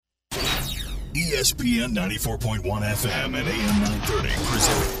ESPN 94.1 FM and AM 930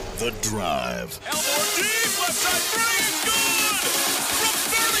 present The Drive. Elmore deep, left side three, it's good! From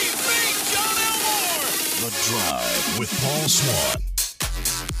 30 feet, John Elmore! The Drive with Paul Swan.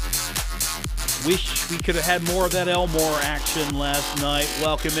 Wish we could have had more of that Elmore action last night.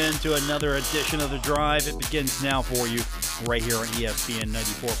 Welcome into another edition of The Drive. It begins now for you right here on ESPN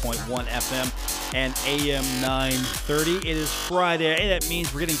 94.1 FM and AM 930. It is Friday. That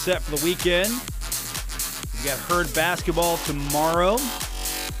means we're getting set for the weekend. We got Herd basketball tomorrow.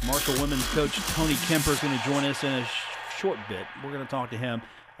 Marshall women's coach Tony Kemper is going to join us in a short bit. We're going to talk to him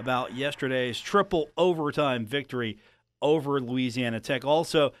about yesterday's triple overtime victory over Louisiana Tech.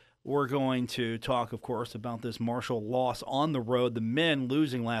 Also, we're going to talk, of course, about this Marshall loss on the road. The men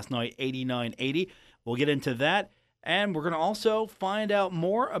losing last night 89-80. We'll get into that. And we're going to also find out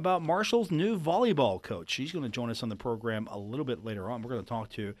more about Marshall's new volleyball coach. She's going to join us on the program a little bit later on. We're going to talk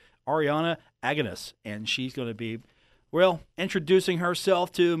to Ariana Aganis, and she's going to be, well, introducing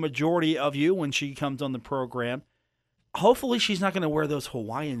herself to the majority of you when she comes on the program. Hopefully she's not going to wear those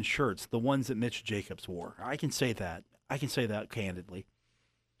Hawaiian shirts, the ones that Mitch Jacobs wore. I can say that. I can say that candidly.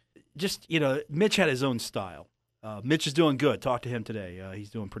 Just, Mitch had his own style. Mitch is doing good. Talked to him today. He's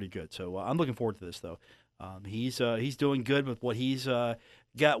doing pretty good. So I'm looking forward to this, though. He's doing good with what he's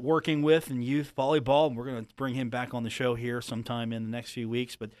got working with in youth volleyball, and we're going to bring him back on the show here sometime in the next few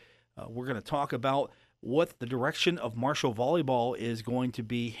weeks. But we're going to talk about what the direction of Marshall volleyball is going to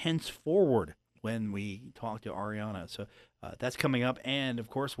be henceforward when we talk to Ariana. So that's coming up, and, of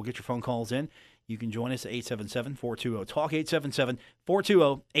course, we'll get your phone calls in. You can join us at 877-420-TALK,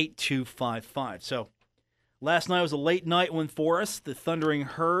 877-420-8255. So last night was a late night one for us. The Thundering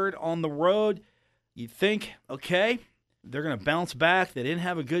Herd on the road. You think, okay, they're going to bounce back. They didn't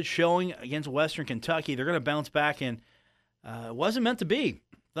have a good showing against Western Kentucky. They're going to bounce back, and it wasn't meant to be.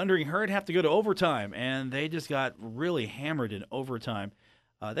 Thundering Herd have to go to overtime, and they just got really hammered in overtime.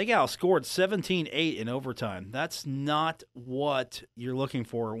 They got outscored 17-8 in overtime. That's not what you're looking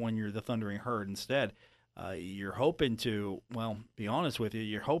for when you're the Thundering Herd. Instead, you're hoping to, well, be honest with you,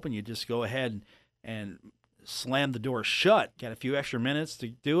 you're hoping you just go ahead and slam the door shut. Got a few extra minutes to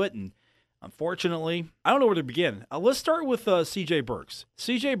do it, and unfortunately, I don't know where to begin. Let's start with C.J. Burks.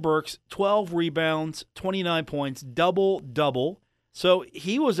 C.J. Burks, 12 rebounds, 29 points, double-double. So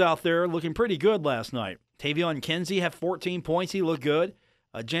he was out there looking pretty good last night. Tavion Kinsey had 14 points. He looked good.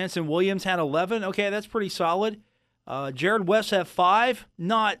 Jansen Williams had 11. Okay, that's pretty solid. Jared West had 5.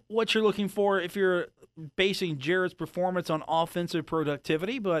 Not what you're looking for if you're basing Jared's performance on offensive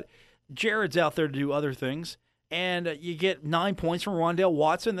productivity, but Jared's out there to do other things. And you get 9 points from Rondell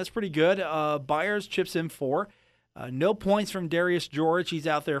Watson. That's pretty good. Byers chips in 4. No points from Darius George. He's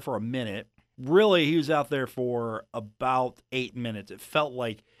out there for a minute. Really, he was out there for about 8 minutes. It felt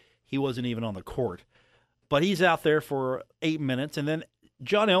like he wasn't even on the court. But he's out there for 8 minutes. And then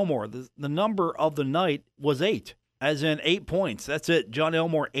John Elmore, the number of the night was 8, as in 8 points. That's it. John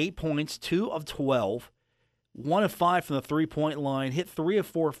Elmore, 8 points, 2 of 12, 1 of 5 from the three-point line, hit 3 of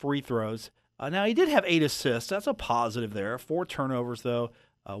 4 free throws. Now, he did have 8 assists. That's a positive there. 4 turnovers, though.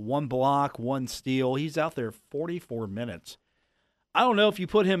 1 block, 1 steal. He's out there 44 minutes. I don't know if you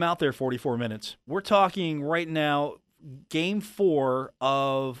put him out there 44 minutes. We're talking right now game 4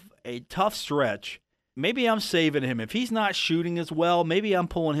 of a tough stretch. Maybe I'm saving him. If he's not shooting as well, maybe I'm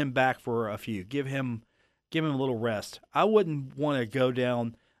pulling him back for a few. Give him a little rest. I wouldn't want to go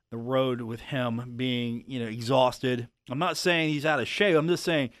down the road with him being, exhausted. I'm not saying he's out of shape. I'm just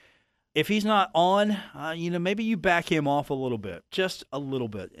saying if he's not on, maybe you back him off a little bit, just a little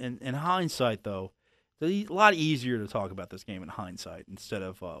bit. In hindsight, though, it's a lot easier to talk about this game in hindsight instead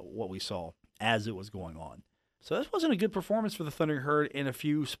of what we saw as it was going on. So this wasn't a good performance for the Thunder Herd in a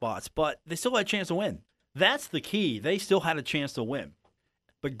few spots, but they still had a chance to win. That's the key. They still had a chance to win.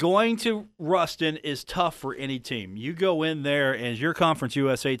 But going to Ruston is tough for any team. You go in there as your Conference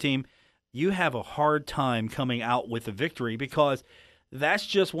USA team, you have a hard time coming out with a victory because that's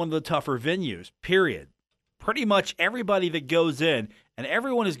just one of the tougher venues, period. Pretty much everybody that goes in, and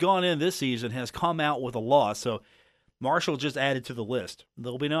everyone has gone in this season, has come out with a loss. So Marshall just added to the list.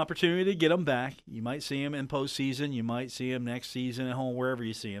 There'll be an opportunity to get them back. You might see him in postseason. You might see him next season at home, wherever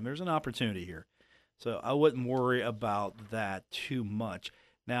you see him. There's an opportunity here. So I wouldn't worry about that too much.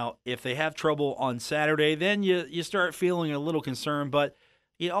 Now, if they have trouble on Saturday, then you start feeling a little concerned. But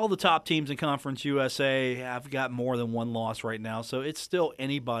all the top teams in Conference USA have got more than one loss right now. So it's still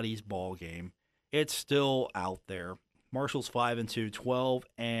anybody's ball game. It's still out there. Marshall's 5-2,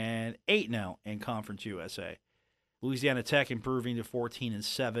 12-8 now in Conference USA. Louisiana Tech improving to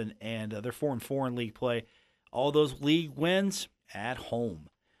 14-7, and they're 4-4 in league play. All those league wins at home.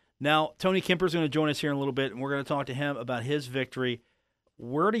 Now, Tony Kemper's going to join us here in a little bit, and we're going to talk to him about his victory.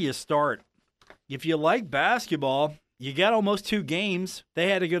 Where do you start? If you like basketball, you got almost 2 games. They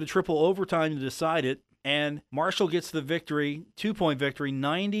had to go to triple overtime to decide it, and Marshall gets the victory, 2-point victory,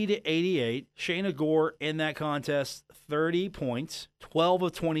 90-88. Shayna Gore in that contest, 30 points, 12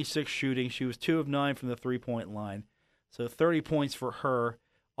 of 26 shooting. She was 2 of 9 from the three-point line, so 30 points for her.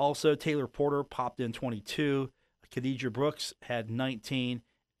 Also, Taylor Porter popped in 22. Khadijah Brooks had 19,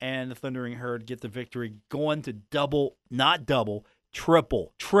 and the Thundering Herd get the victory, going to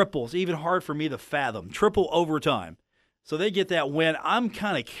triple. Triples, even hard for me to fathom. Triple overtime. So they get that win. I'm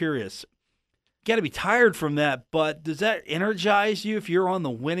kind of curious. Got to be tired from that, but does that energize you if you're on the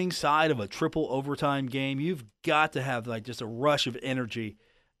winning side of a triple overtime game? You've got to have like just a rush of energy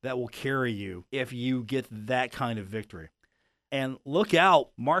that will carry you if you get that kind of victory. And look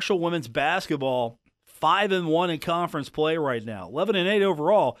out, Marshall women's basketball, 5-1 in conference play right now. 11-8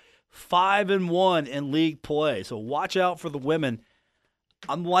 overall, 5-1 in league play. So watch out for the women.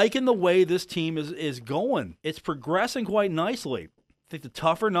 I'm liking the way this team is going. It's progressing quite nicely. I think the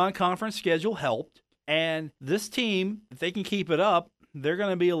tougher non-conference schedule helped. And this team, if they can keep it up, they're going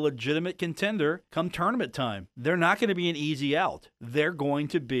to be a legitimate contender come tournament time. They're not going to be an easy out. They're going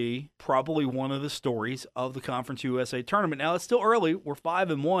to be probably one of the stories of the Conference USA tournament. Now, it's still early. We're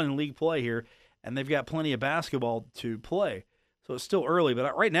 5-1 in league play here, and they've got plenty of basketball to play. So it's still early.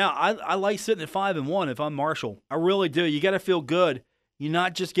 But right now, I like sitting at 5-1 if I'm Marshall. I really do. You got to feel good. You're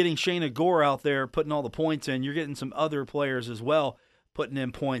not just getting Shayna Gore out there putting all the points in. You're getting some other players as well putting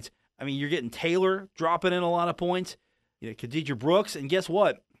in points. I mean, you're getting Taylor dropping in a lot of points. You know, Khadijah Brooks, and guess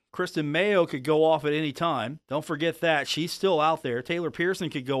what? Kristen Mayo could go off at any time. Don't forget that. She's still out there. Taylor Pearson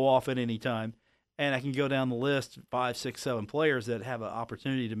could go off at any time. And I can go down the list, 5, 6, 7 players that have an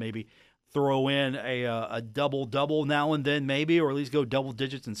opportunity to maybe throw in a double-double now and then maybe, or at least go double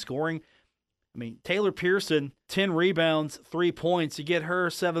digits in scoring. I mean, Taylor Pearson, 10 rebounds, 3 points. You get her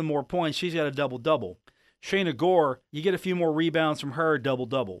 7 more points, she's got a double-double. Shayna Gore, you get a few more rebounds from her,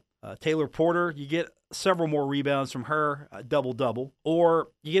 double-double. Taylor Porter, you get several more rebounds from her, double-double. Or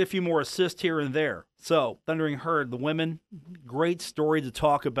you get a few more assists here and there. So, Thundering Herd, the women, great story to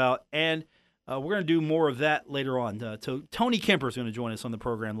talk about. And we're going to do more of that later on. Tony Kemper is going to join us on the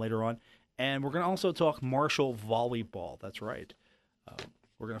program later on. And we're going to also talk Marshall volleyball. That's right.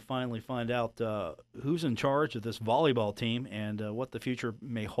 We're going to finally find out who's in charge of this volleyball team and what the future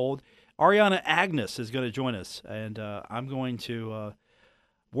may hold. Ariana Agnes is going to join us, and I'm going to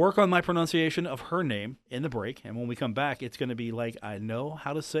work on my pronunciation of her name in the break. And when we come back, it's going to be like I know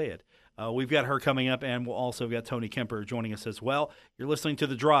how to say it. We've got her coming up, and we'll also got Tony Kemper joining us as well. You're listening to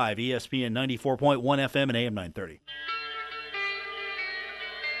The Drive, ESPN 94.1 FM and AM 930.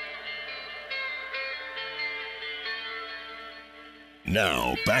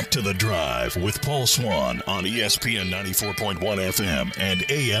 Now, back to The Drive with Paul Swan on ESPN 94.1 FM and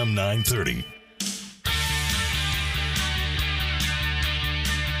AM 930.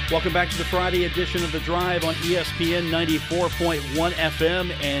 Welcome back to the Friday edition of The Drive on ESPN 94.1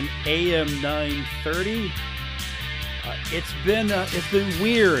 FM and AM 930. It's been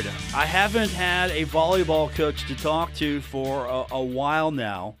weird. I haven't had a volleyball coach to talk to for a while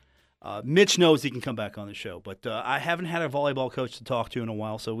now. Mitch knows he can come back on the show, but I haven't had a volleyball coach to talk to in a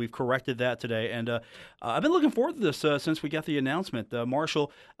while, so we've corrected that today. And I've been looking forward to this since we got the announcement.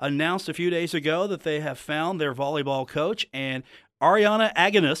 Marshall announced a few days ago that they have found their volleyball coach, and Ariana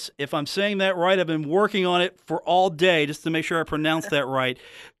Agnes, if I'm saying that right, I've been working on it for all day just to make sure I pronounce that right.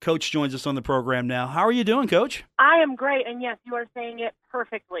 Coach joins us on the program now. How are you doing, Coach? I am great, and yes, you are saying it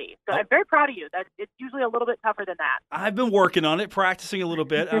perfectly. So I'm very proud of you. It's usually a little bit tougher than that. I've been working on it, practicing a little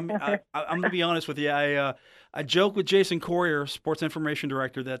bit. I'm going to be honest with you. I joked with Jason Corrier, sports information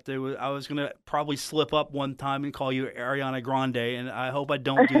director, that I was going to probably slip up one time and call you Ariana Grande, and I hope I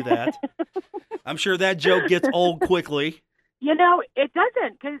don't do that. I'm sure that joke gets old quickly. You know, it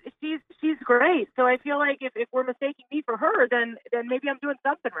doesn't, because she's great. So I feel like if we're mistaking me for her, then maybe I'm doing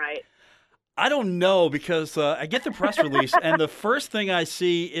something right. I don't know, because I get the press release, and the first thing I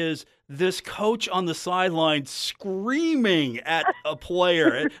see is this coach on the sideline screaming at a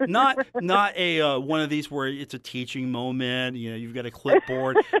player. Not a one of these where it's a teaching moment. You know, you've got a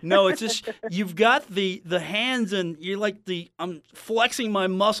clipboard. No, it's just you've got the hands, and you're like I'm flexing my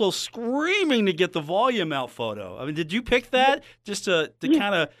muscles, screaming to get the volume out photo. I mean, did you pick that just to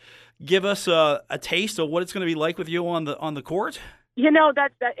kind of give us a taste of what it's going to be like with you on the court?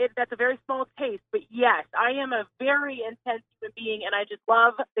 That's a very small taste, but yes, I am a very intense human being, and I just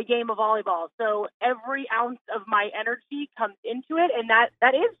love the game of volleyball. So every ounce of my energy comes into it, and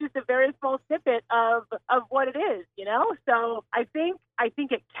that is just a very small snippet of what it is. So I think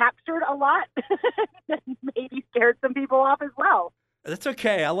it captured a lot, and maybe scared some people off as well. That's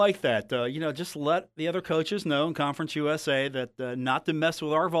okay. I like that. Just let the other coaches know in Conference USA that not to mess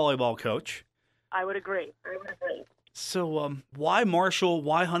with our volleyball coach. I would agree. So why Marshall?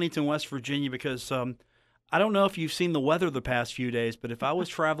 Why Huntington, West Virginia? Because I don't know if you've seen the weather the past few days, but if I was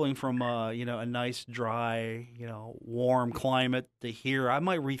traveling from a nice, dry, warm climate to here, I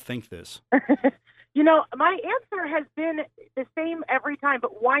might rethink this. My answer has been the same every time,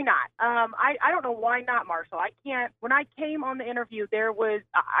 but why not? I don't know why not, Marshall. I can't. When I came on the interview,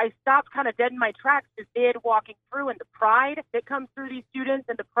 I stopped kind of dead in my tracks, just walking through, and the pride that comes through these students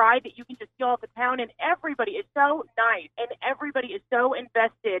and the pride that you can just feel off the town, and everybody is so nice, and everybody is so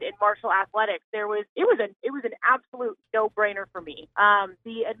invested in Marshall athletics. It was an absolute no-brainer for me.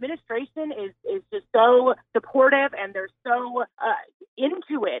 The administration is just so supportive, and they're so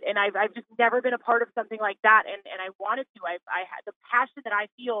into it, and I've just never been a part of something like that, and I wanted to. I had the passion that I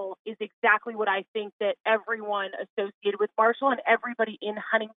feel is exactly what I think that everyone associated with Marshall and everybody in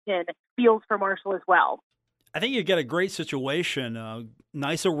Huntington feels for Marshall as well. I think you've got a great situation.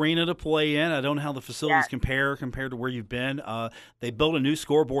 Nice arena to play in. I don't know how the facilities compared to where you've been. They built a new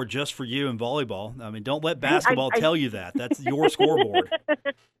scoreboard just for you in volleyball. I mean, don't let basketball tell you that. That's your scoreboard.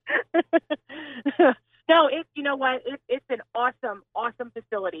 No, it's an awesome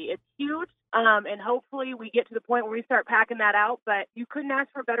facility. It's huge, and hopefully we get to the point where we start packing that out. But you couldn't ask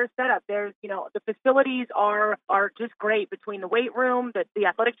for a better setup. There's, the facilities are just great between the weight room, the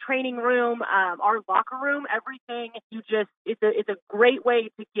athletic training room, our locker room, everything. It's a great way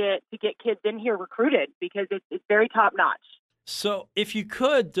to get kids in here recruited because it's very top notch. So if you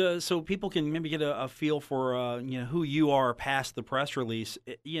could, so people can maybe get a feel for who you are past the press release,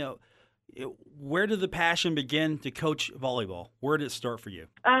 where did the passion begin to coach volleyball? Where did it start for you?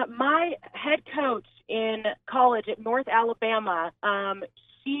 My head coach in college at North Alabama,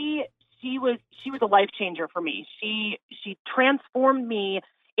 she was a life changer for me. She transformed me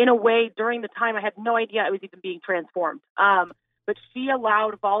in a way during the time I had no idea I was even being transformed. But she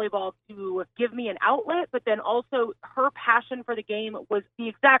allowed volleyball to give me an outlet, but then also her passion for the game was the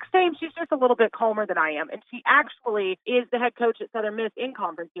exact same. She's just a little bit calmer than I am. And she actually is the head coach at Southern Miss in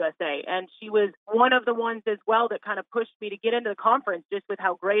Conference USA. And she was one of the ones as well that kind of pushed me to get into the conference just with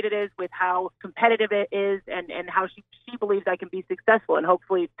how great it is, with how competitive it is, and how she believes I can be successful and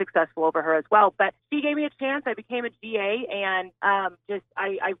hopefully successful over her as well. But she gave me a chance. I became a GA, and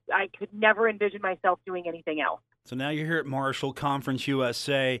I could never envision myself doing anything else. So now you're here at Marshall, Conference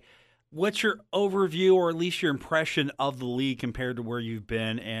USA. What's your overview or at least your impression of the league compared to where you've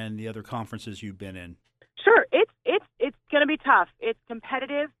been and the other conferences you've been in? Sure. It's going to be tough. It's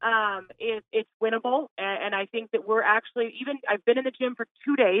competitive. It's winnable. And I think that we're actually, I've been in the gym for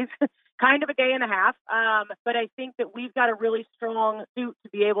 2 days, kind of a day and a half. But I think that we've got a really strong suit to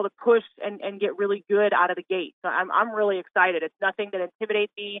be able to push and get really good out of the gate. So I'm really excited. It's nothing that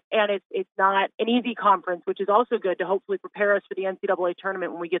intimidates me, and it's not an easy conference, which is also good to hopefully prepare us for the NCAA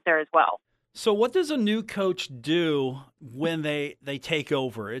tournament when we get there as well. So what does a new coach do when they take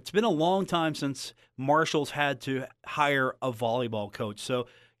over? It's been a long time since Marshall's had to hire a volleyball coach. So,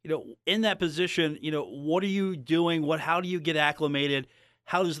 in that position, what are you doing? How do you get acclimated?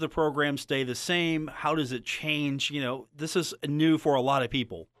 How does the program stay the same? How does it change? This is new for a lot of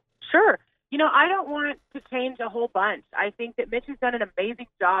people. Sure. I don't want to change a whole bunch. I think that Mitch has done an amazing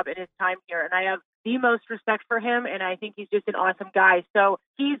job in his time here, and I have the most respect for him, and I think he's just an awesome guy. So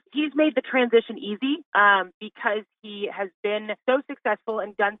he's made the transition easy because he has been so successful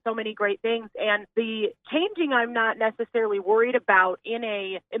and done so many great things. And the changing I'm not necessarily worried about in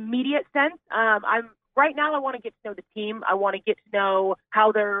a immediate sense. Right now, I want to get to know the team. I want to get to know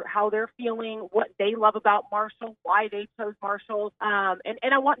how they're feeling, what they love about Marshall, why they chose Marshall, and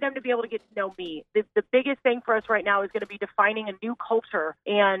I want them to be able to get to know me. The biggest thing for us right now is going to be defining a new culture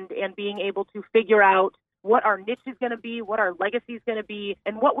and being able to figure out what our niche is going to be, what our legacy is going to be,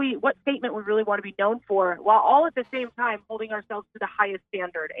 and what statement we really want to be known for, while all at the same time holding ourselves to the highest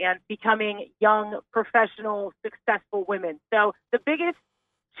standard and becoming young, professional, successful women. So the biggest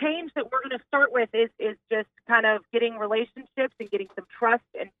change that we're going to start with is just kind of getting relationships and getting some trust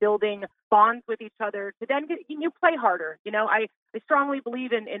and building bonds with each other to then you play harder. I strongly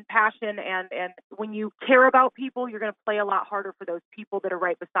believe in passion, and when you care about people, you're going to play a lot harder for those people that are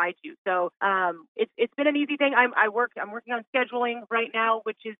right beside you. So it's been an easy thing. I'm working on scheduling right now,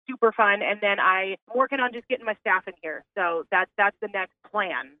 which is super fun, and then I'm working on just getting my staff in here. So that's the next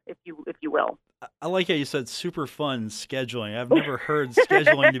plan, if you will. I like how you said super fun scheduling. I've never heard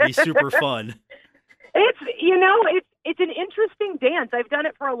scheduling to be super fun. It's an interesting dance. I've done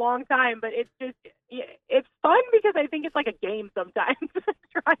it for a long time, but it's fun because I think it's like a game sometimes,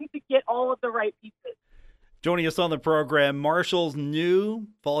 trying to get all of the right pieces. Joining us on the program, Marshall's new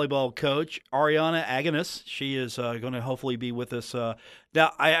volleyball coach, Ariana Aganis. She is going to hopefully be with us.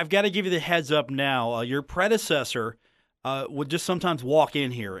 Now, I've got to give you the heads up now. Your predecessor would just sometimes walk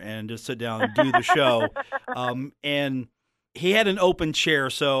in here and just sit down and do the show. And he had an open chair,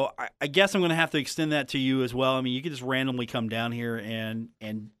 so I guess I'm going to have to extend that to you as well. I mean, you could just randomly come down here and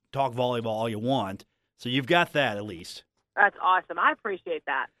talk volleyball all you want. So you've got that at least. That's awesome. I appreciate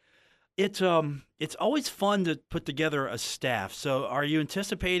that. It's always fun to put together a staff. So are you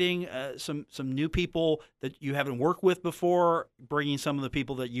anticipating some new people that you haven't worked with before, bringing some of the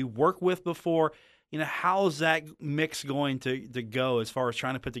people that you work with before? How's that mix going to go as far as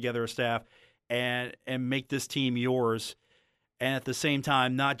trying to put together a staff and make this team yours, and at the same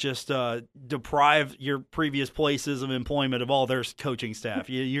time not just deprive your previous places of employment of all their coaching staff?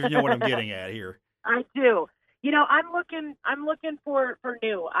 You know what I'm getting at here. I do. I'm looking for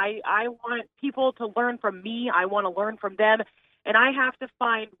new. I want people to learn from me. I want to learn from them. And I have to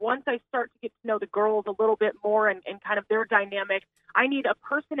find, once I start to get to know the girls a little bit more and kind of their dynamic, I need a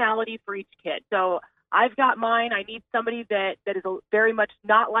personality for each kid. So I've got mine. I need somebody that is very much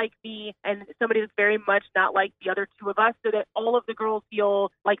not like me, and somebody that's very much not like the other two of us, so that all of the girls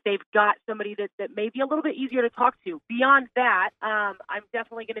feel like they've got somebody that may be a little bit easier to talk to. Beyond that, I'm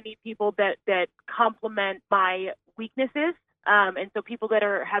definitely going to need people that complement my weaknesses. And so people that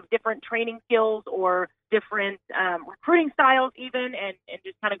have different training skills or different recruiting styles even, and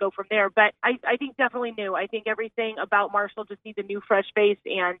just kind of go from there. But I think definitely new. I think everything about Marshall just needs a new, fresh face.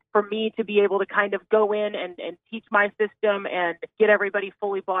 And for me to be able to kind of go in and teach my system and get everybody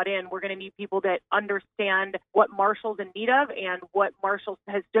fully bought in, we're going to need people that understand what Marshall's in need of and what Marshall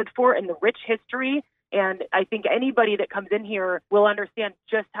has stood for in the rich history. And I think anybody that comes in here will understand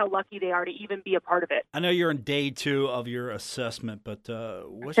just how lucky they are to even be a part of it. I know you're on day 2 of your assessment, but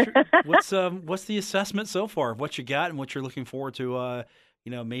what's the assessment so far of what you got and what you're looking forward to,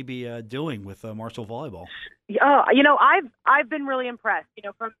 maybe doing with Marshall volleyball? I've been really impressed.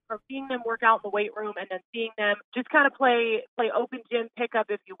 From seeing them work out in the weight room and then seeing them just kind of play open gym pickup,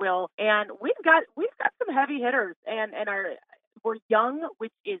 if you will. And we've got some heavy hitters, and we're young,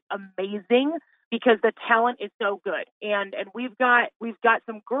 which is amazing, because the talent is so good. And we've got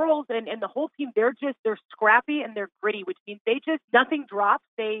some girls and the whole team, they're scrappy and they're gritty, which means nothing drops.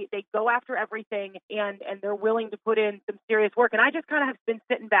 They go after everything, and they're willing to put in some serious work. And I just kind of have been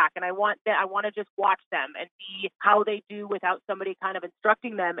sitting back, and I want to just watch them and see how they do without somebody kind of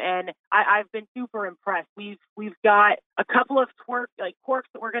instructing them. And I've been super impressed. We've got a couple of quirks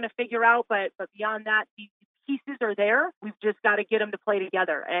that we're going to figure out, but beyond that, these pieces are there. We've just got to get them to play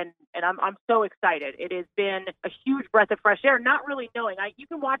together, and I'm so excited. It has been a huge breath of fresh air, not really knowing. You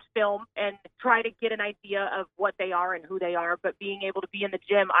can watch film and try to get an idea of what they are and who they are, but being able to be in the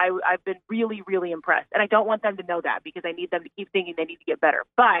gym, I've been really, really impressed. And I don't want them to know that, because I need them to keep thinking they need to get better.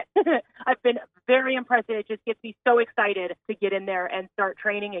 But I've been very impressed, and it just gets me so excited to get in there and start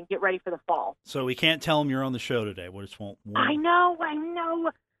training and get ready for the fall. So we can't tell them you're on the show today. We just won't. I know.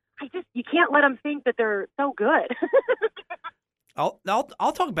 You can't let them think that they're so good.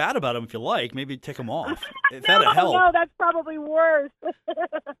 I'll talk bad about them if you like. Maybe tick them off. If that'll help. No, that's probably worse.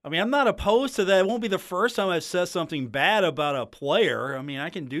 I mean, I'm not opposed to that. It won't be the first time I've said something bad about a player. I mean, I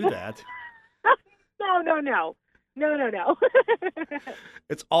can do that. No.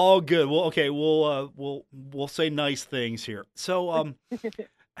 It's all good. Well, okay, we'll say nice things here. So,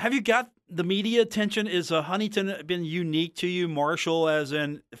 have you got the media attention? Is Huntington been unique to you, Marshall, as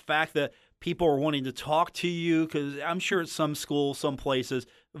in the fact that people are wanting to talk to you? Because I'm sure at some schools, some places,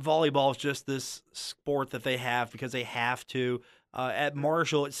 volleyball is just this sport that they have because they have to. At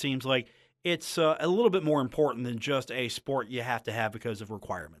Marshall, it seems like it's a little bit more important than just a sport you have to have because of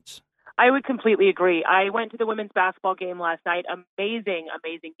requirements. I would completely agree. I went to the women's basketball game last night. Amazing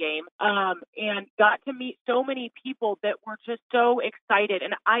game. And got to meet so many people that were just so excited.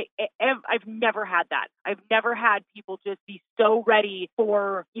 And I've never had that. I've never had people just be so ready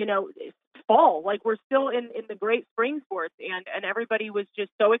for, fall. Like, we're still in the great spring sports, and everybody was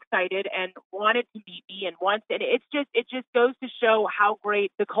just so excited and wanted to meet me and it just goes to show how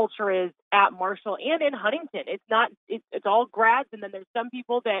great the culture is at Marshall and in Huntington. It's all grads, and then there's some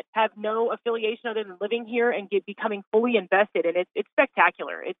people that have no affiliation other than living here and becoming fully invested, and it's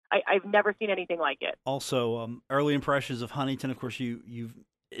spectacular. I've never seen anything like it. Also, early impressions of Huntington. Of course,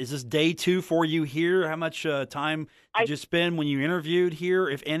 is this day 2 for you here? How much time did you spend when you interviewed here,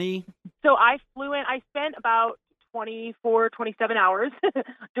 if any? So I flew in. I spent about 24, 27 hours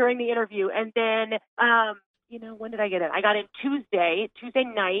during the interview, and then when did I get in? I got in Tuesday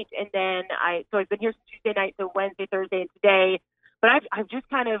night, and then I've been here since Tuesday night, so Wednesday, Thursday, and today. But I've just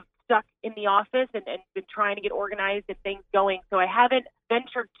kind of stuck in the office and been trying to get organized and things going. So I haven't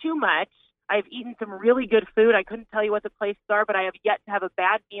ventured too much. I've eaten some really good food. I couldn't tell you what the places are, but I have yet to have a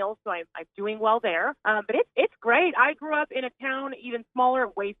bad meal, so I'm doing well there. But it's great. I grew up in a town even smaller,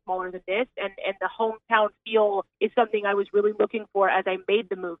 way smaller than this, and the hometown feel is something I was really looking for as I made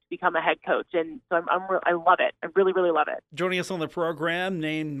the move to become a head coach, and so I love it. I really, really love it. Joining us on the program,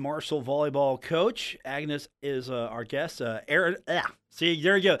 named Marshall volleyball coach, Agnes is our guest. See,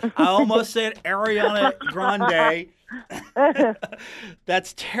 there you go. I almost said Ariana Grande.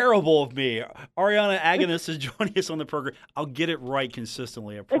 That's terrible of me. Ariana Agnes is joining us on the program. I'll get it right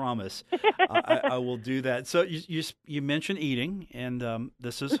consistently, I promise. I will do that. So you mentioned eating, and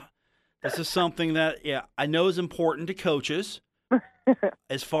this is something that I know is important to coaches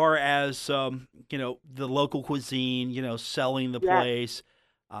as far as the local cuisine, selling the place.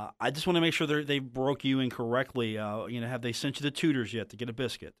 I just want to make sure they broke you in correctly. Have they sent you the tutors yet to get a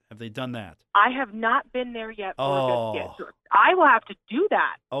biscuit? Have they done that? I have not been there yet for a biscuit. I will have to do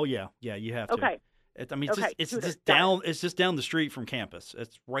that. Oh yeah, you have to. Okay. It's just down. It's just down the street from campus.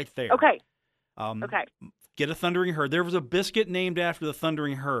 It's right there. Okay. Okay. Get a Thundering Herd. There was a biscuit named after the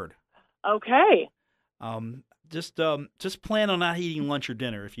Thundering Herd. Okay. Just plan on not eating lunch or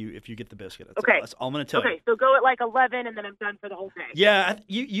dinner if you get the biscuit. That's all I'm going to tell you. Okay, so go at like 11, and then I'm done for the whole day. Yeah,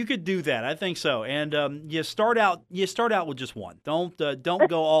 you could do that. I think so. And you start out with just one. Don't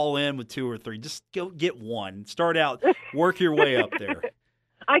go all in with 2 or 3. Just go get one. Start out, work your way up there.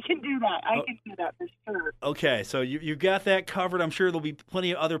 I can do that. I can do that for sure. Okay, so you got that covered. I'm sure there'll be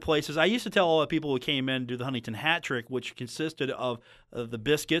plenty of other places. I used to tell all the people who came in to do the Huntington Hat Trick, which consisted of the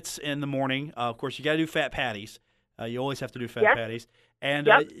biscuits in the morning. Of course, you got to do fat patties. You always have to do fat patties. And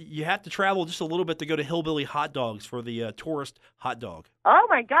you have to travel just a little bit to go to Hillbilly Hot Dogs for the tourist hot dog. Oh,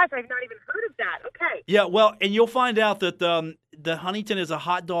 my gosh. I've not even heard of that. Okay. Yeah, well, and you'll find out that the Huntington is a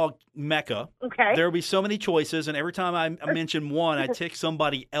hot dog mecca. Okay. There will be so many choices, and every time I mention one, I tick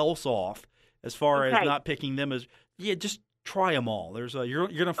somebody else off as far as not picking them as, just try them all. There's you're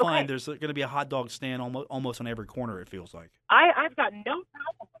going to find there's going to be a hot dog stand almost on every corner, it feels like. I've got no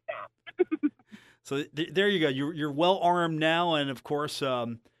problem with that. So there you go. You're well armed now, and of course,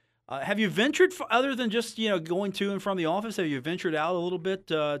 have you ventured other than just going to and from the office? Have you ventured out a little bit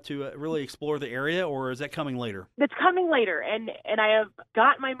to really explore the area, or is that coming later? It's coming later, and I have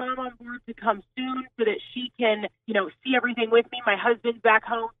got my mom on board to come soon so that she can see everything with me. My husband's back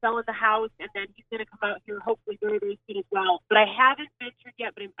home selling the house, and then he's going to come out here hopefully very, very soon as well. But I haven't ventured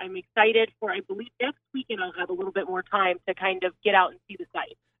yet, but I'm excited for, I believe, next weekend I'll have a little bit more time to kind of get out and see the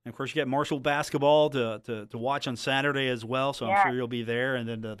site. And, of course, you got Marshall basketball to watch on Saturday as well, so I'm sure you'll be there. And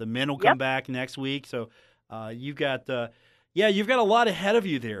then the men will come back next week. So you've got you've got a lot ahead of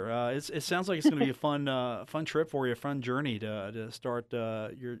you there. It sounds like it's going to be a fun trip for you, a fun journey to start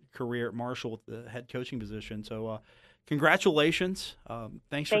your career at Marshall with the head coaching position. So congratulations.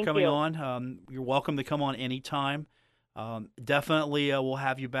 Thanks for coming on. You're welcome to come on anytime. Definitely we'll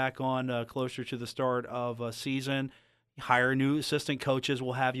have you back on closer to the start of a season. Hire new assistant coaches.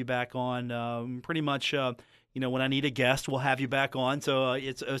 We'll have you back on pretty much, when I need a guest, we'll have you back on. So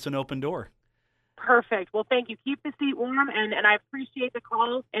it's an open door. Perfect. Well, thank you. Keep the seat warm, and I appreciate the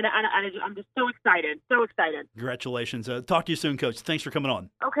call, and I'm just so excited. So excited. Congratulations. Talk to you soon, Coach. Thanks for coming on.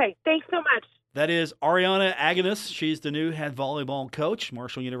 Okay. Thanks so much. That is Ariana Agnes. She's the new head volleyball coach,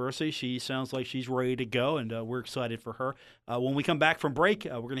 Marshall University. She sounds like she's ready to go, and we're excited for her. When we come back from break,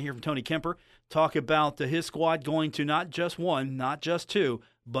 we're going to hear from Tony Kemper, talk about his squad going to not just 1, not just 2,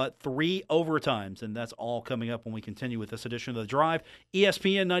 but 3 overtimes. And that's all coming up when we continue with this edition of The Drive,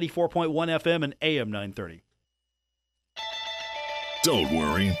 ESPN 94.1 FM and AM 930. Don't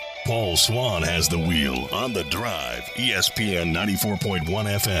worry. Paul Swan has the wheel on The Drive, ESPN 94.1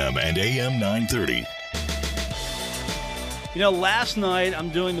 FM and AM 930. Last night I'm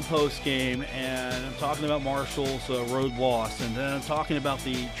doing the post game and I'm talking about Marshall's road loss, and then I'm talking about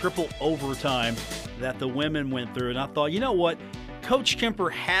the triple overtime that the women went through. And I thought, you know what? Coach Kemper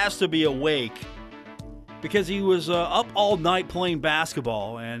has to be awake because he was up all night playing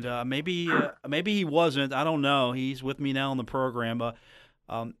basketball, and maybe he wasn't. I don't know. He's with me now on the program.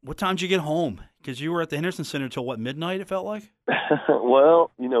 What time did you get home? Because you were at the Henderson Center till what, midnight? It felt like.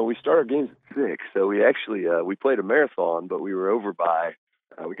 Well, we started games at 6, so we actually we played a marathon, but we were over by.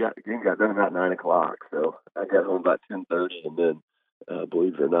 The game got done about 9 o'clock, so I got home about 10:30, and then,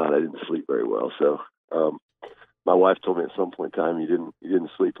 believe it or not, I didn't sleep very well. So my wife told me at some point in time you didn't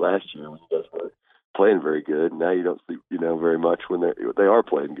sleep last year when you guys weren't playing very good, and now you don't sleep very much when they are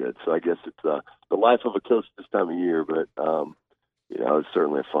playing good. So I guess it's the life of a coach this time of year, but it was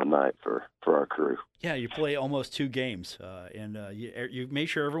certainly a fun night for our crew. Yeah, you play almost 2 games, and you made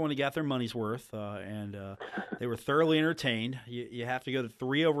sure everyone got their money's worth, and they were thoroughly entertained. You have to go to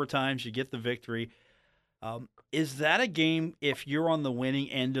 3 overtimes, you get the victory. Is that a game, if you're on the winning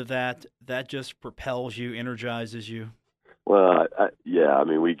end of that just propels you, energizes you? Well,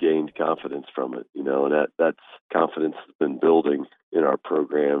 we gained confidence from it, and that's confidence has been building in our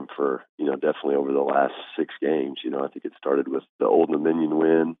program for, definitely over the last 6 games. I think it started with the Old Dominion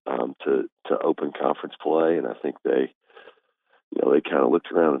win to open conference play, and I think they kind of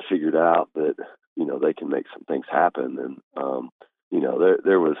looked around and figured out that, they can make some things happen. And,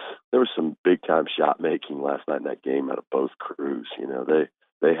 there was some big time shot making last night in that game out of both crews.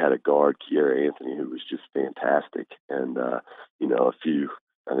 They had a guard, Kiera Anthony, who was just fantastic. And,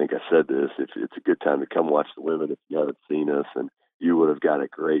 I think I said this, it's a good time to come watch the women if you haven't seen us, and you would have got a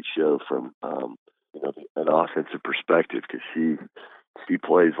great show from, an offensive perspective, because she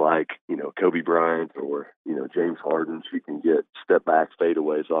plays like, Kobe Bryant or, James Harden. She can get step back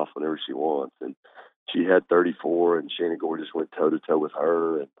fadeaways off whenever she wants. And she had 34, and Shayna Gorgeous went toe-to-toe with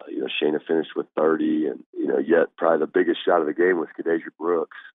her. And, Shayna finished with 30. And, yet probably the biggest shot of the game was Kadeja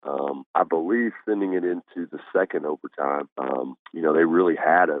Brooks. I believe sending it into the second overtime, they really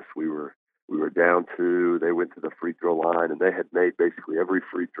had us. We were down 2. They went to the free throw line, and they had made basically every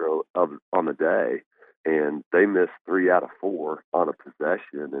free throw on the day. And they missed 3 out of 4 on a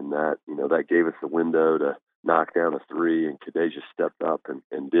possession. And that, that gave us a window to knock down a 3, and Kadeja stepped up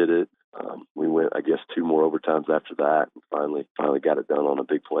and did it. We went, I guess, 2 more overtimes after that, and finally got it done on a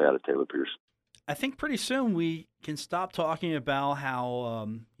big play out of Taylor Pierce. I think pretty soon we can stop talking about how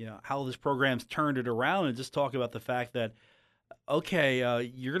how this program's turned it around and just talk about the fact that, okay,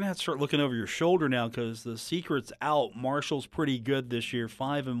 you're going to have to start looking over your shoulder now, because the secret's out. Marshall's pretty good this year.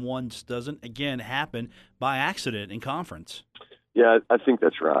 5-1 just doesn't, again, happen by accident in conference. Yeah, I think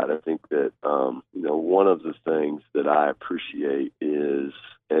that's right. I think that, one of the things that I appreciate is,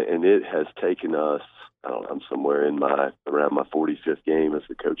 and it has taken us, I don't know, I'm somewhere around my 45th game as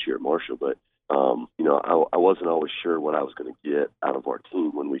the coach here at Marshall, but, I wasn't always sure what I was going to get out of our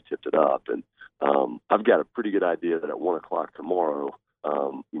team when we tipped it up. And I've got a pretty good idea that at 1 o'clock tomorrow,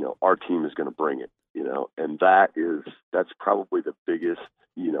 our team is going to bring it, and that's probably the biggest,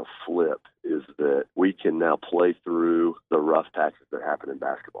 flip, is that we can now play through the rough patches that happen in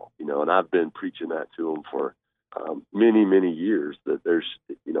basketball, and I've been preaching that to them for many, many years, that there's,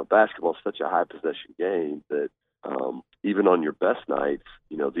 basketball is such a high possession game that even on your best nights,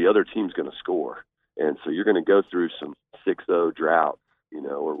 the other team's going to score. And so you're going to go through some 6-0 droughts,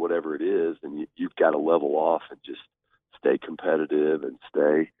 or whatever it is, and you've got to level off and just stay competitive and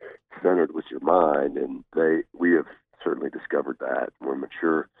stay centered with your mind. And we have certainly discovered that. We're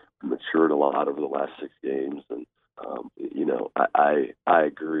matured a lot over the last 6 games. And, I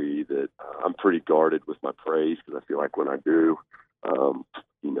agree that I'm pretty guarded with my praise, because I feel like when I do,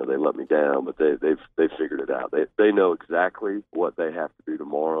 they let me down, but they've figured it out. They know exactly what they have to do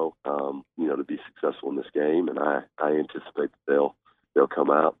tomorrow, to be successful in this game. And I anticipate that they'll come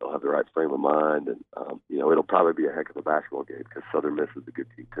out, they'll have the right frame of mind, and, it'll probably be a heck of a basketball game, because Southern Miss is a good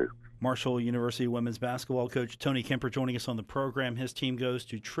team too. Marshall University women's basketball coach Tony Kemper joining us on the program. His team goes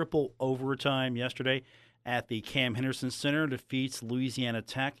to triple overtime yesterday at the Cam Henderson Center, defeats Louisiana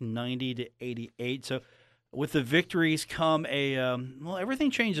Tech 90-88. So with the victories come everything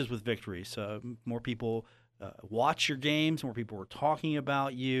changes with victories. More people watch your games, more people are talking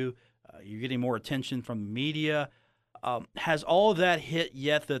about you, you're getting more attention from the media. Has all of that hit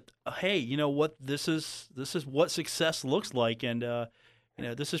yet that, hey, you know what, this is what success looks like, and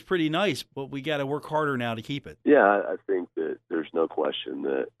this is pretty nice, but we got to work harder now to keep it? Yeah, I think that there's no question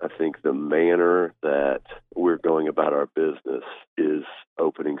that I think the manner that we're going about our business is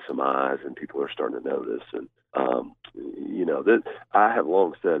opening some eyes, and people are starting to notice. And that I have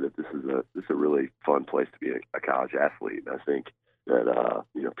long said that this is a really fun place to be a college athlete. And I think that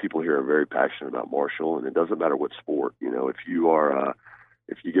people here are very passionate about Marshall, and it doesn't matter what sport. If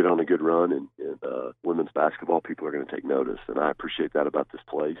if you get on a good run in women's basketball, people are going to take notice, and I appreciate that about this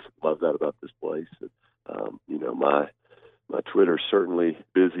place. Love that about this place. And, my Twitter's certainly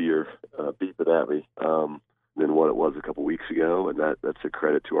busier beeping at me than what it was a couple weeks ago, and that's a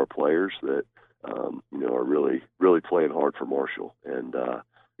credit to our players that are really playing hard for Marshall, and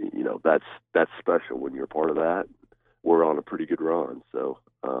that's special when you're a part of that. We're on a pretty good run, so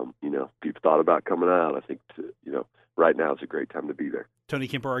people thought about coming out. I think right now is a great time to be there. Tony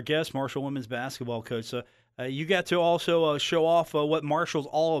Kemper, our guest, Marshall women's basketball coach. So, you got to also show off what Marshall's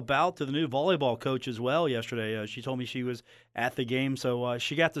all about to the new volleyball coach as well yesterday. She told me she was at the game, so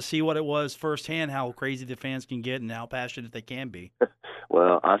she got to see what it was firsthand, how crazy the fans can get and how passionate they can be.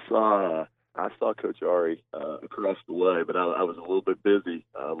 Well, I saw Coach Ari across the way, but I was a little bit busy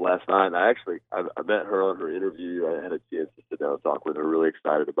last night. And I met her on her interview. I had a chance to sit down and talk with her. Really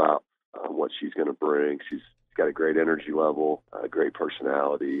excited about what she's going to bring. She's got a great energy level, a great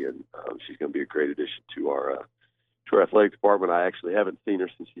personality, and she's going to be a great addition to our athletic department. I actually haven't seen her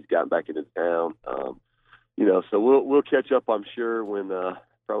since she's gotten back into town. So we'll catch up, I'm sure, when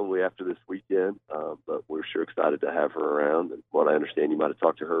probably after this weekend. But we're sure excited to have her around. And what I understand, you might have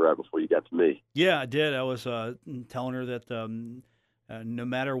talked to her right before you got to me. Yeah, I did. I was telling her that no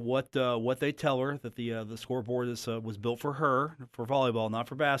matter what they tell her, that the scoreboard was built for her, for volleyball, not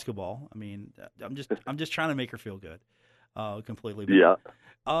for basketball. I mean, I'm just trying to make her feel good, completely. But,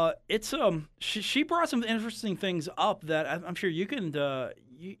 yeah. It's she brought some interesting things up that I'm sure you can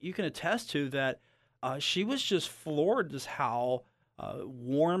attest to. That she was just floored just how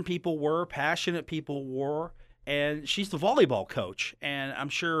warm people were, passionate people were, and she's the volleyball coach, and I'm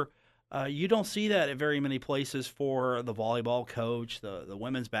sure. You don't see that at very many places for the volleyball coach, the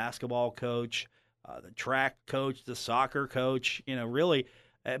women's basketball coach, the track coach, the soccer coach. Really,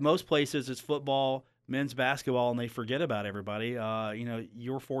 at most places it's football, men's basketball, and they forget about everybody.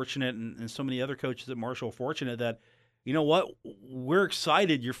 You're fortunate, and so many other coaches at Marshall are fortunate that, you know what, we're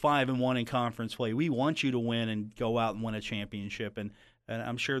excited you're 5-1 in conference play. We want you to win and go out and win a championship. And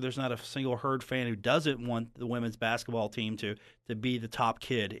I'm sure there's not a single Herd fan who doesn't want the women's basketball team to be the top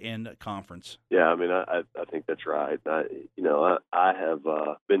kid in the conference. Yeah, I mean, I think that's right. I have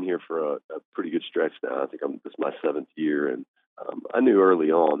been here for a pretty good stretch now. I think this is my 7th year, and I knew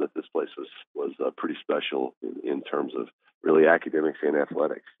early on that this place was pretty special in terms of really academics and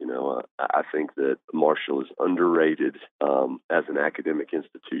athletics. I think that Marshall is underrated as an academic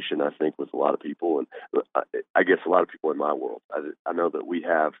institution, I think, with a lot of people, and I guess a lot of people in my world. I know that we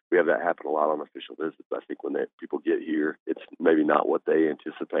have that happen a lot on official visits. I think when people get here, it's maybe not what they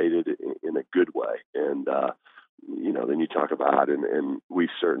anticipated in a good way. And then you talk about, and we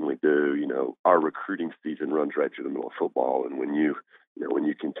certainly do, our recruiting season runs right through the middle of football. And when you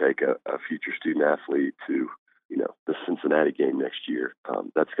can take a future student athlete to, the Cincinnati game next year,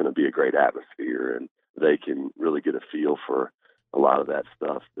 that's going to be a great atmosphere, and they can really get a feel for a lot of that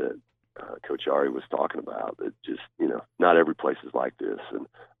stuff that Coach Ari was talking about. That just, not every place is like this. And,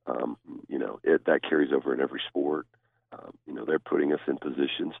 that carries over in every sport. They're putting us in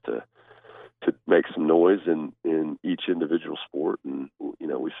positions to make some noise in each individual sport, and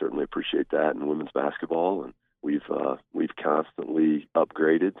we certainly appreciate that in women's basketball. And we've constantly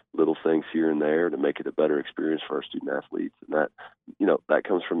upgraded little things here and there to make it a better experience for our student athletes, and that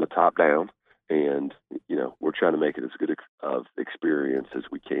comes from the top down. And we're trying to make it as good of experience as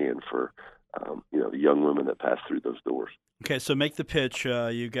we can for the young women that pass through those doors. Okay, so make the pitch.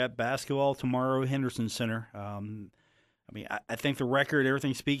 You got basketball tomorrow, Henderson Center. I think the record,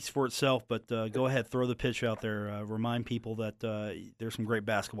 everything speaks for itself, but go ahead, throw the pitch out there. Remind people that there's some great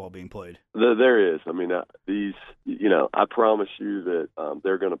basketball being played. There is. I mean, I promise you that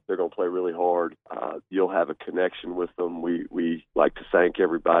they're gonna play really hard. You'll have a connection with them. We like to thank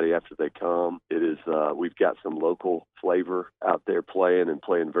everybody after they come. It is we've got some local flavor out there playing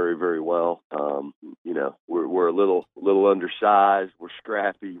very, very well. We're a little undersized. We're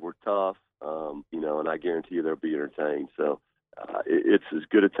scrappy. We're tough. And I guarantee you they'll be entertained. So it's as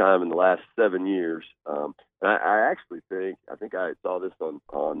good a time in the last 7 years. And I actually think I saw this on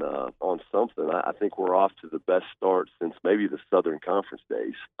something. I think we're off to the best start since maybe the Southern Conference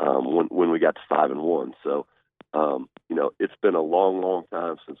days when we got to 5-1. So it's been a long, long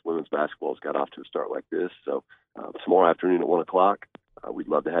time since women's basketball has got off to a start like this. So tomorrow afternoon at 1:00, we'd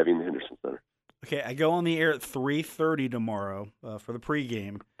love to have you in the Henderson Center. Okay, I go on the air at 3:30 tomorrow for the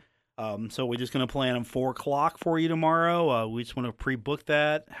pregame. So we're just going to plan on 4:00 for you tomorrow. We just want to pre-book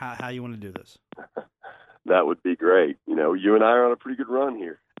that. How you want to do this? That would be great. You and I are on a pretty good run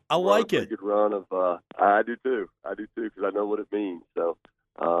here. I like it. Good run of. I do too because I know what it means. So,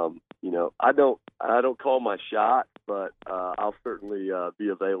 I don't call my shot, but I'll certainly be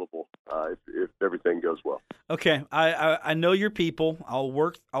available if everything goes well. Okay, I know your people. I'll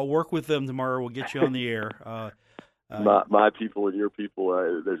work with them tomorrow. We'll get you on the air. My people and your people,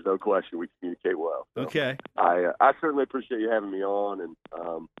 there's no question we communicate well. So okay. I certainly appreciate you having me on, and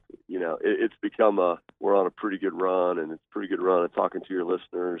it's become we're on a pretty good run, and it's a pretty good run of talking to your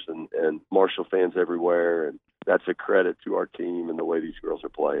listeners and Marshall fans everywhere, and that's a credit to our team and the way these girls are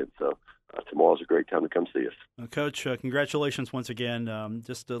playing. So tomorrow's a great time to come see us. Coach, congratulations once again.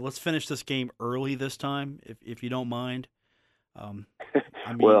 Let's finish this game early this time, if you don't mind.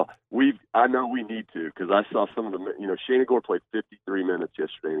 Well, I know we need to, because I saw some of the, Shayna Gore played 53 minutes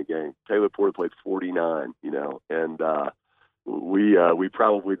yesterday in the game. Taylor Porter played 49, and we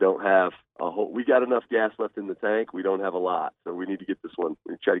probably don't have we got enough gas left in the tank. We don't have a lot, so we need to get this one.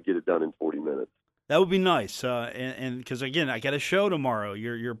 We try to get it done in 40 minutes. That would be nice, and because again, I got a show tomorrow.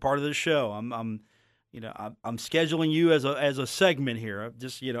 You're part of the show. I'm scheduling you as a segment here.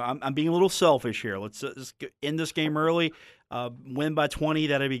 I'm being a little selfish here. Let's just end this game early, win by 20.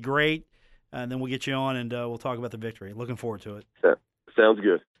 That'd be great, and then we'll get you on and we'll talk about the victory. Looking forward to it. Yeah, sounds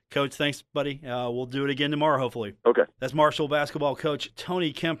good. Coach, thanks, buddy. We'll do it again tomorrow, hopefully. Okay. That's Marshall basketball coach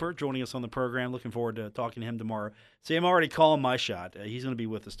Tony Kemper joining us on the program. Looking forward to talking to him tomorrow. See, I'm already calling my shot. He's going to be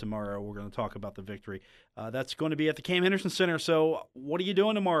with us tomorrow. We're going to talk about the victory. That's going to be at the Cam Henderson Center. So what are you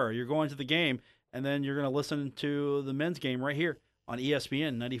doing tomorrow? You're going to the game, and then you're going to listen to the men's game right here on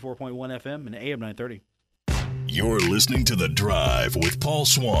ESPN 94.1 FM and AM 930. You're listening to The Drive with Paul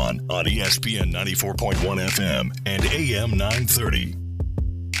Swann on ESPN 94.1 FM and AM 930.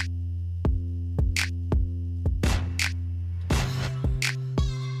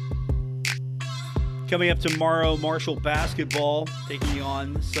 Coming up tomorrow, Marshall basketball taking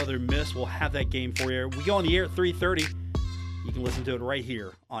on Southern Miss. We'll have that game for you. We go on the air at 3:30. You can listen to it right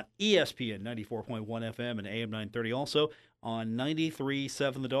here on ESPN 94.1 FM and AM 930. Also on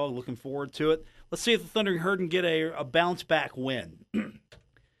 93.7 The Dog. Looking forward to it. Let's see if the Thundering Herd can get a bounce-back win.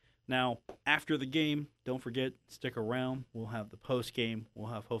 Now, after the game, don't forget, stick around. We'll have the post-game.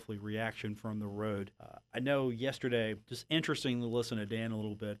 We'll have, hopefully, reaction from the road. I know yesterday, just interesting to listen to Dan a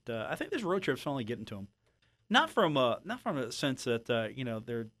little bit. I think this road trip's finally getting to him. Not from a sense that,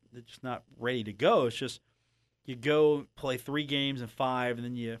 they're just not ready to go. It's just you go play 3 games in 5, and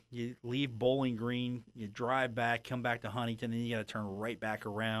then you leave Bowling Green, you drive back, come back to Huntington, then you got to turn right back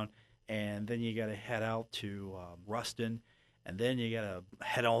around, and then you got to head out to Ruston. And then you got to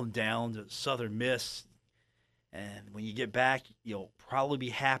head on down to Southern Miss. And when you get back, you'll probably be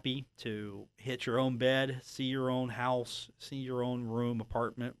happy to hit your own bed, see your own house, see your own room,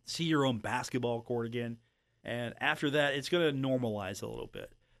 apartment, see your own basketball court again. And after that, it's going to normalize a little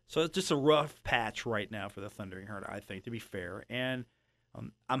bit. So it's just a rough patch right now for the Thundering Herd, I think, to be fair. And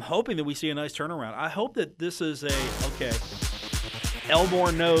I'm hoping that we see a nice turnaround. I hope that this is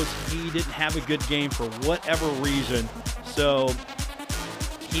Elmore knows he didn't have a good game for whatever reason. So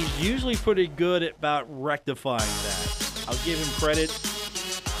he's usually pretty good at about rectifying that. I'll give him credit.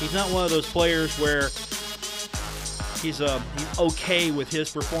 He's not one of those players where he's okay with his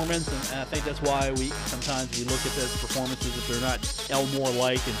performance, and I think that's why we sometimes look at those performances if they're not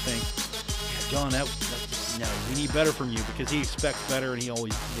Elmore-like and think, yeah, John, we need better from you, because he expects better and he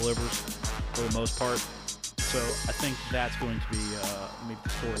always delivers for the most part. So I think that's going to be maybe the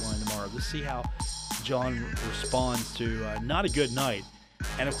storyline tomorrow. Let's see how John responds to not a good night.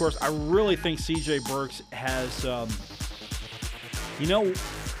 And, of course, I really think C.J. Burks has,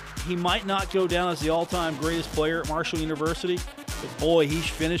 he might not go down as the all-time greatest player at Marshall University, but, boy, he's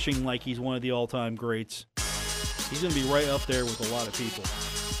finishing like he's one of the all-time greats. He's going to be right up there with a lot of people.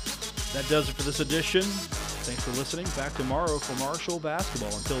 That does it for this edition. Thanks for listening. Back tomorrow for Marshall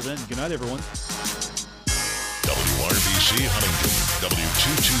basketball. Until then, good night, everyone. WRBC Huntington,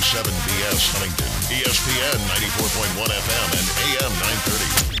 W227BS Huntington, ESPN 94.1 FM and AM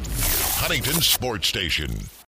 930. Huntington Sports Station.